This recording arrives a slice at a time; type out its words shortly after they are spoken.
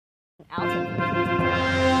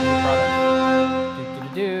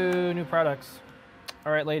New products.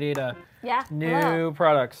 All right, Lady Ada. Yeah. New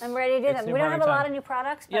products. I'm ready to do them. We don't have a lot of new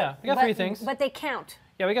products. But, yeah, we got 3 things. But they count.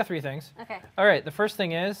 Yeah, we got 3 things. Okay. All right, the first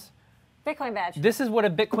thing is Bitcoin badge. This is what a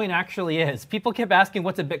Bitcoin actually is. People keep asking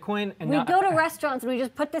what's a Bitcoin, and we go to restaurants and we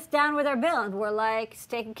just put this down with our bill, and we're like, it's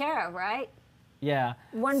taken care of, right? Yeah.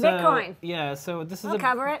 One Bitcoin. Yeah. So this is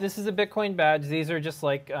this is a Bitcoin badge. These are just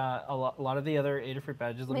like a lot of the other Adafruit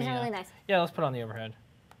badges. These are really nice. Yeah, let's put on the overhead.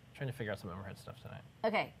 I'm trying to figure out some overhead stuff tonight.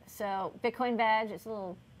 Okay, so Bitcoin badge. It's a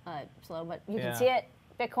little slow, but you can see it.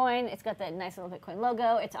 Bitcoin. It's got that nice little Bitcoin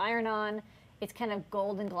logo. It's iron-on. It's kind of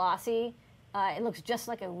gold and glossy. It looks just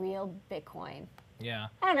like a real Bitcoin. Yeah.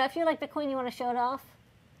 I don't know. If you like Bitcoin, you want to show it off,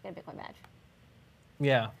 get a Bitcoin badge.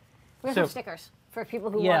 Yeah. We have some stickers for people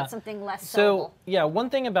who want something less sellable. So, one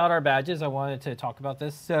thing about our badges, I wanted to talk about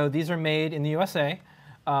this. So these are made in the USA.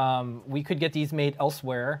 We could get these made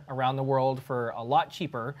elsewhere around the world for a lot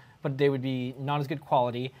cheaper, but they would be not as good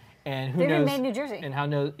quality. And who knows? They're made in New Jersey. And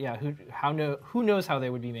who knows how they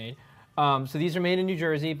would be made? So these are made in New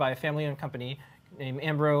Jersey by a family-owned company named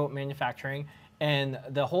Ambro Manufacturing, and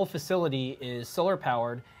the whole facility is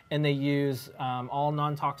solar-powered, and they use all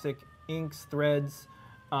non-toxic inks, threads,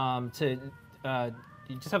 to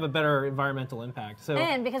you just have a better environmental impact. So,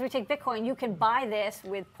 and because we take Bitcoin, you can buy this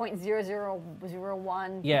with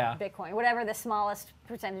 0.0001 Bitcoin, whatever the smallest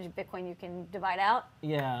percentage of Bitcoin you can divide out.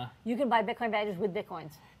 Yeah. You can buy Bitcoin badges with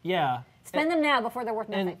Bitcoins. Yeah. Spend them now before they're worth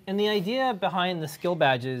nothing. And the idea behind the skill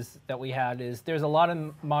badges that we had is there's a lot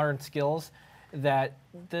of modern skills that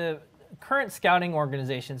the current scouting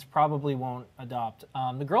organizations probably won't adopt.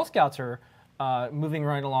 The Girl Scouts are moving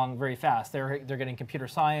right along very fast. They're getting computer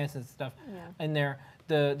science and stuff in there.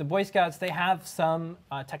 The Boy Scouts, they have some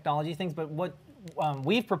technology things, but what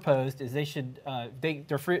we've proposed is they should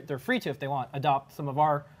they're free to, if they want, adopt some of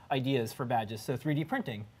our ideas for badges. So 3D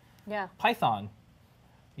printing, Python.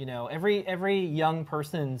 You know, every young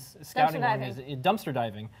person's scouting organization, dumpster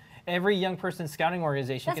diving. Every young person's scouting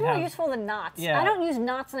organization That's more useful than knots. Yeah. I don't use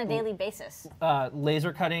knots on a daily basis.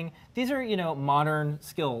 Laser cutting. These are, modern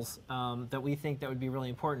skills that we think that would be really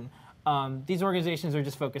important. These organizations are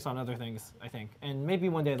just focused on other things, I think. And maybe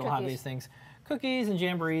one day they'll have these things. Cookies and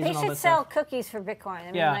jamborees and all that stuff. They should sell cookies for Bitcoin.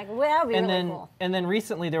 I mean, like, well, that would be really cool. And then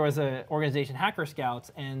recently there was an organization, Hacker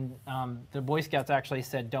Scouts, and the Boy Scouts actually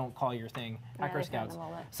said, don't call your thing Hacker Scouts.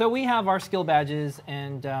 So we have our skill badges,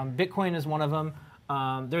 and Bitcoin is one of them.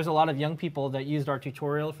 There's a lot of young people that used our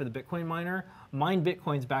tutorial for the Bitcoin miner, mined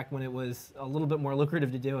Bitcoins back when it was a little bit more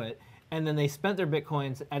lucrative to do it, and then they spent their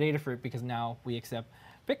Bitcoins at Adafruit because now we accept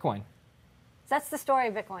Bitcoin. That's the story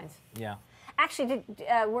of Bitcoins. Yeah. Actually,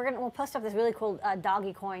 we'll post up this really cool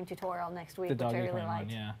doggy coin tutorial next week, which I really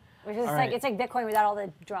liked. Which is it's like Bitcoin without all the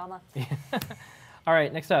drama. All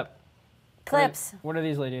right, next up. Clips. What are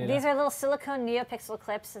these, Lady Ada? These are little silicone NeoPixel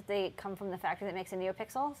clips that they come from the factory that makes the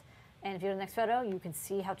NeoPixels. And if you go to the next photo, you can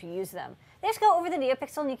see how to use them. They just go over the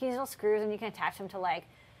NeoPixel, and you can use little screws, and you can attach them to like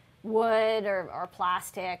wood or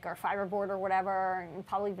plastic or fiberboard or whatever, and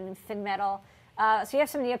probably even thin metal. So you have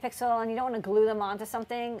some NeoPixel, and you don't want to glue them onto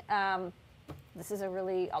something. This is a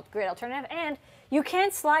really great alternative, and you can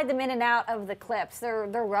slide them in and out of the clips. They're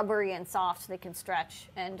rubbery and soft, so they can stretch.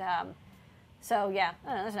 And so yeah, I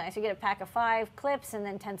don't know, that's nice. You get a pack of 5 clips and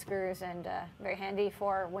then 10 screws, and very handy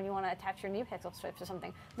for when you want to attach your NeoPixel strips to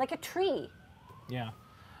something, like a tree. Yeah.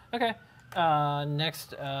 Okay.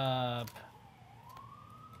 Next up,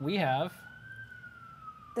 we have.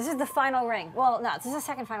 This is the final ring. Well, no, this is the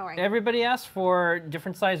second final ring. Everybody asked for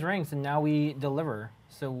different size rings, and now we deliver.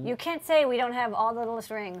 So you can't say we don't have all the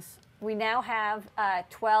littlest rings. We now have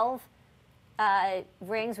 12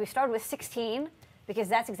 rings. We started with 16 because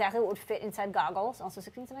that's exactly what would fit inside goggles. Also,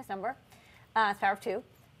 16 is a nice number. It's power of 2.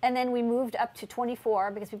 And then we moved up to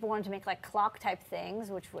 24 because people wanted to make like clock type things,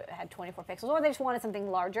 which had 24 pixels, or they just wanted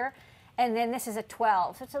something larger. And then this is a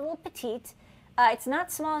 12, so it's a little petite. It's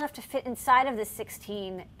not small enough to fit inside of the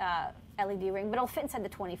 16 LED ring, but it'll fit inside the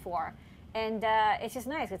 24. And it's just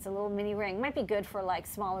nice. It's a little mini ring. Might be good for like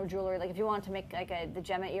smaller jewelry, like if you want to make like the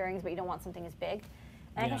gemma earrings, but you don't want something as big.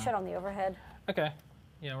 And I can show it on the overhead. Okay.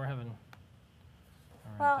 Yeah, we're having.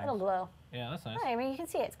 Well, it'll glow. Yeah, that's nice. Right, I mean, you can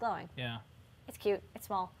see it. It's glowing. Yeah. It's cute. It's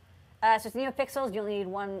small. So it's NeoPixels. You only need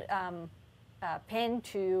one pin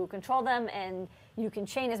to control them, and you can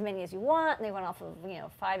chain as many as you want. And they run off of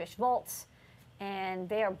 5-ish volts, and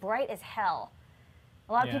they are bright as hell.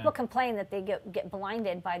 A lot of people complain that they get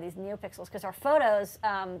blinded by these NeoPixels because our photos,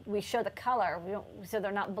 we show the color, so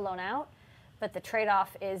they're not blown out. But the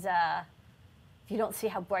trade-off is if you don't see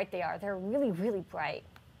how bright they are, they're really, really bright.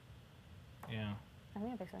 Yeah. I'm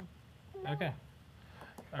NeoPixel. Okay.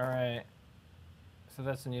 All right. So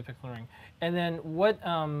that's the NeoPixel ring. And then what?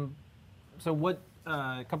 So what?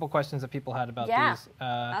 A couple questions that people had about these.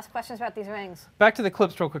 Ask questions about these rings. Back to the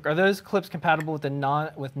clips real quick. Are those clips compatible with the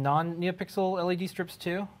non-NeoPixel LED strips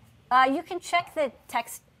too? You can check the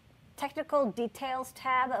technical details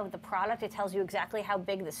tab of the product. It tells you exactly how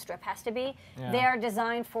big the strip has to be. Yeah. They are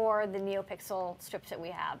designed for the NeoPixel strips that we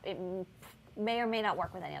have. It may or may not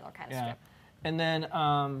work with any other kind of strip. And then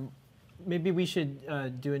maybe we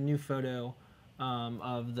should do a new photo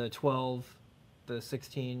of the 12, the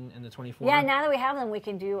 16, and the 24. Yeah, now that we have them, we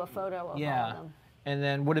can do a photo of all of them. And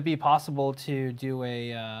then would it be possible to do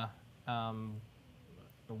a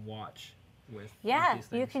watch with these things?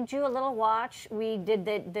 You can do a little watch. We did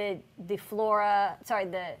the Flora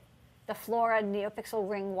NeoPixel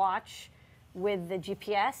ring watch with the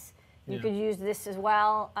GPS. You could use this as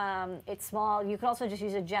well. It's small. You could also just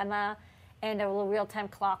use a Gemma and a little real-time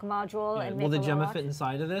clock module. Yeah. And Will the make a Gemma watch. fit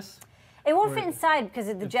inside of this? It won't fit inside because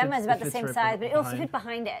the Gemma is about the same size, but it'll fit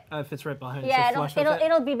behind it. It fits right behind it. Yeah, so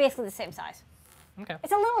it'll be basically the same size. Okay.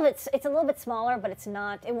 It's a little bit smaller, but it's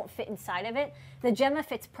not. It won't fit inside of it. The Gemma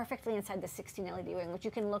fits perfectly inside the 16 LED ring, which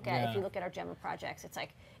you can look at if you look at our Gemma projects. It's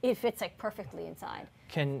like it fits like perfectly inside.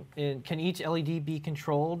 Can each LED be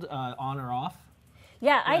controlled on or off?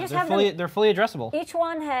 Yeah, I just have them. They're fully addressable. Each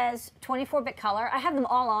one has 24-bit color. I have them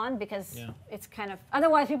all on because it's kind of.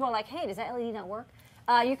 Otherwise, people are like, "Hey, does that LED not work?"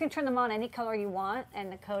 You can turn them on any color you want,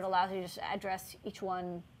 and the code allows you to just address each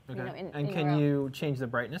one. Okay. And can you change the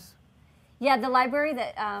brightness? Yeah, the library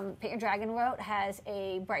that Paint Your Dragon wrote has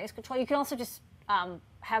a brightness control. You can also just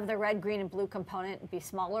have the red, green, and blue component be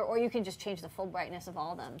smaller, or you can just change the full brightness of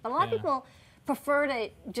all of them. But a lot of people prefer to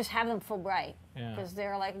just have them full bright because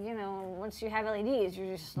they're like, once you have LEDs,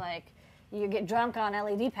 you're just like, you get drunk on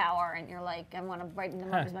LED power, and you're like, I want to brighten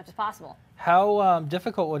them up as much as possible. How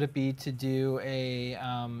difficult would it be to do a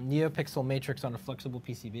NeoPixel matrix on a flexible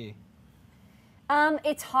PCB?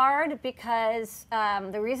 It's hard because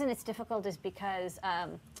the reason it's difficult is because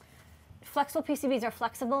flexible PCBs are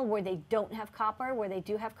flexible where they don't have copper. Where they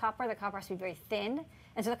do have copper, the copper has to be very thin,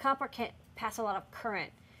 and so the copper can't pass a lot of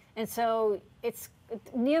current. And so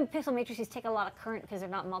NeoPixel matrices take a lot of current because they're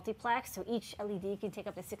not multiplex, so each LED can take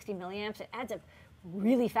up to 60 milliamps. It adds up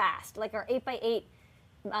really fast. Like our 8x8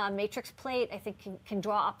 matrix plate, I think can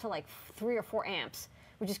draw up to like 3 or 4 amps,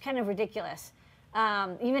 which is kind of ridiculous.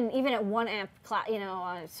 Even at 1 amp,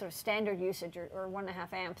 sort of standard usage or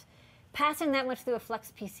 1.5 amps, passing that much through a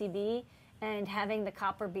flex PCB and having the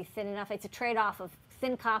copper be thin enough, it's a trade-off of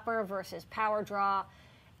thin copper versus power draw.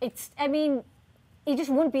 It just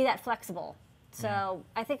wouldn't be that flexible. So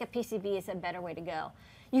I think a PCB is a better way to go.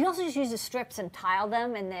 You can also just use the strips and tile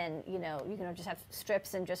them, and then you can just have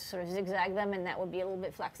strips and just sort of zigzag them, and that would be a little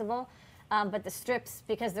bit flexible. But the strips,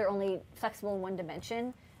 because they're only flexible in one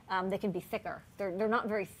dimension, they can be thicker. They're not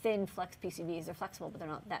very thin flex PCBs. They're flexible, but they're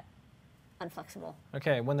not that unflexible.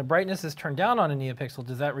 Okay, when the brightness is turned down on a NeoPixel,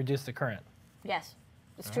 does that reduce the current? Yes,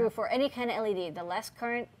 it's true for any kind of LED. The less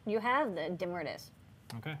current you have, the dimmer it is.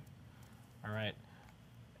 Okay, all right.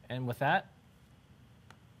 And with that?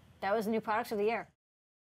 That was the new products of the year.